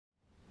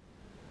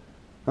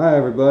Hi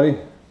everybody,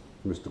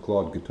 Mr.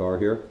 Claude Guitar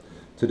here.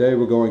 Today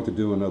we're going to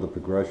do another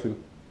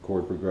progression,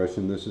 chord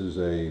progression. This is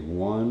a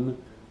 1,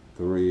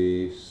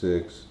 3,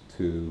 6,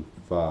 2,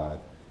 5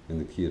 in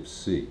the key of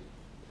C.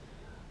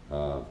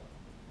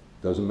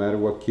 Doesn't matter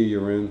what key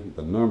you're in,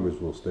 the numbers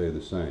will stay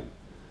the same.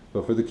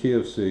 But for the key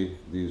of C,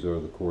 these are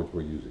the chords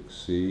we're using: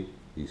 C,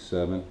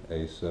 E7,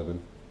 A7,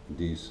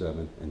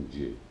 D7, and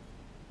G.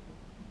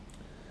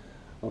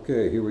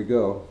 Okay, here we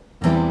go.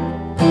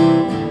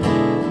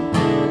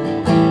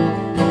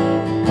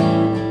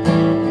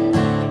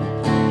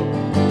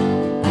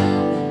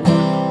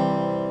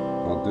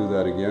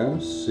 That again,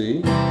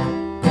 C, E7,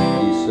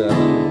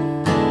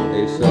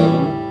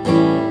 A7,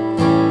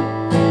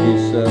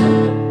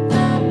 D7,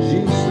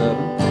 G7,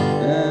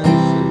 and C.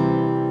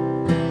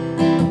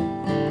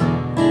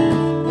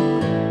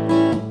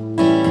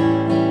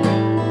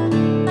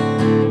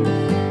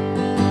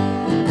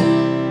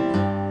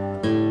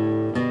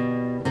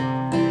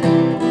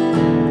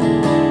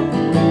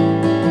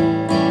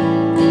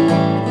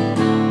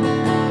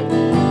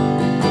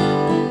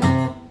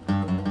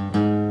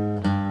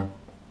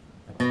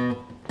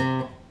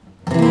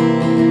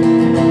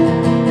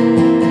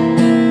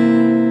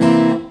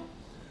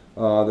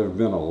 There have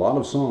been a lot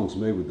of songs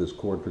made with this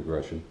chord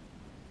progression,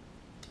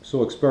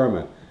 so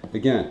experiment.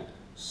 Again,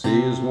 C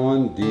is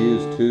 1, D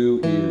is 2,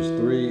 E is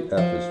 3, F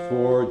is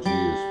 4, G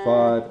is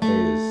 5,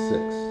 A is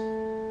 6.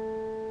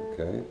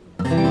 Okay,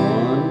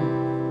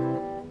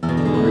 1,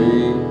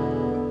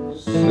 3,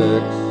 6,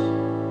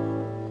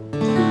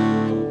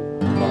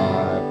 2,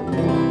 5,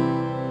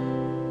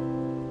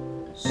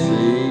 1. C,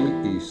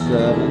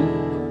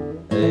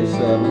 E7,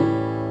 A7,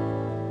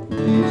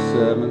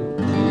 D7,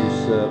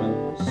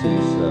 G7,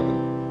 C7.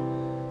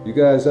 You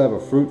guys have a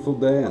fruitful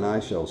day, and I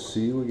shall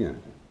see you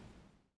again.